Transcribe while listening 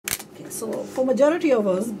So for majority of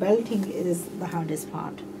us, belting is the hardest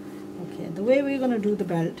part. Okay, the way we're going to do the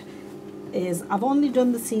belt is, I've only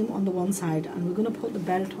done the seam on the one side, and we're going to put the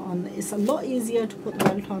belt on. It's a lot easier to put the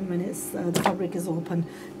belt on when it's the fabric is open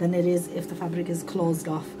than it is if the fabric is closed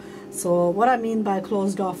off. So what I mean by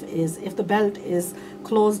closed off is, if the belt is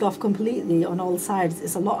closed off completely on all sides,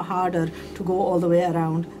 it's a lot harder to go all the way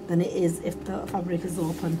around than it is if the fabric is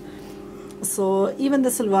open. So even the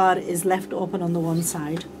salwar is left open on the one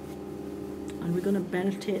side, and we're going to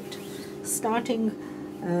belt it starting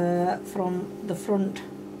from the front.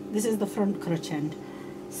 This is the front crotch end.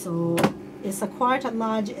 So it's quite a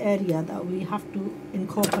large area that we have to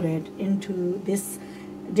incorporate into this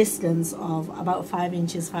distance of about 5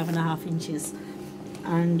 inches, 5.5 inches.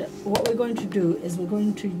 And what we're going to do is, we're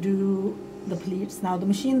going to do the pleats. Now the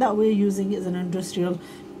machine that we're using is an industrial.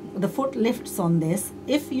 The foot lifts on this.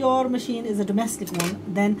 If your machine is a domestic one,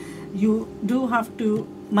 then you do have to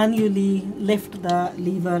manually lift the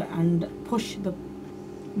lever and push the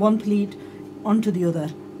one pleat onto the other.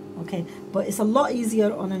 Okay, but it's a lot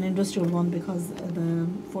easier on an industrial one because the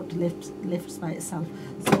foot lifts by itself.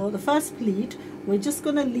 So the first pleat, we're just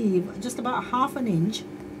going to leave just about 1/2 inch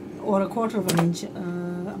or 1/4 inch,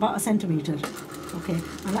 about 1 centimeter. Okay,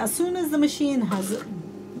 and as soon as the machine has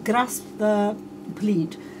grasped the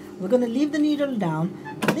pleat, we're going to leave the needle down,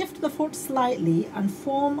 lift the foot slightly, and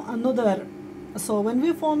form another. So when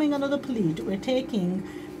we're forming another pleat, we're taking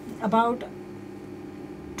about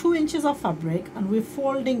 2 inches of fabric and we're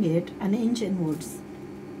folding it 1 inch inwards.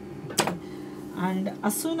 And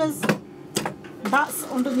as soon as that's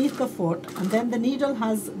underneath the foot, and then the needle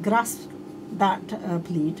has grasped that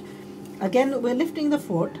pleat, again we're lifting the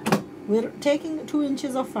foot, we're taking 2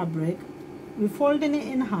 inches of fabric, we're folding it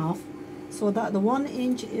in half so that the 1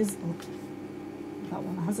 inch is, oh, that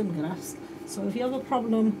one hasn't grasped. So if you have a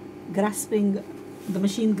problem grasping, the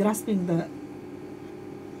machine grasping the,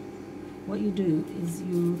 what you do is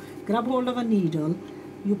you grab hold of a needle,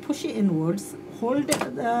 you push it inwards, hold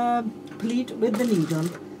the pleat with the needle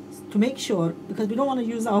to make sure, because we don't want to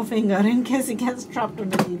use our finger in case it gets trapped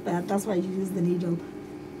underneath that. That's why you use the needle.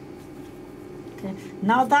 Okay,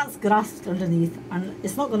 now that's grasped underneath and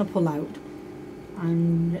it's not going to pull out,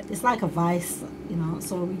 and it's like a vice, you know.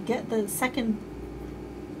 So we get the second,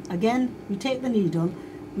 again we take the needle,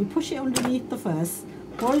 we push it underneath the first,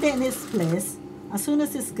 hold it in its place. As soon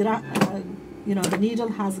as it's you know, the needle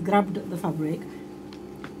has grabbed the fabric.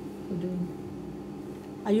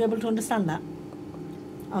 Are you able to understand that?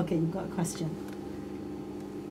 Okay, you've got a question.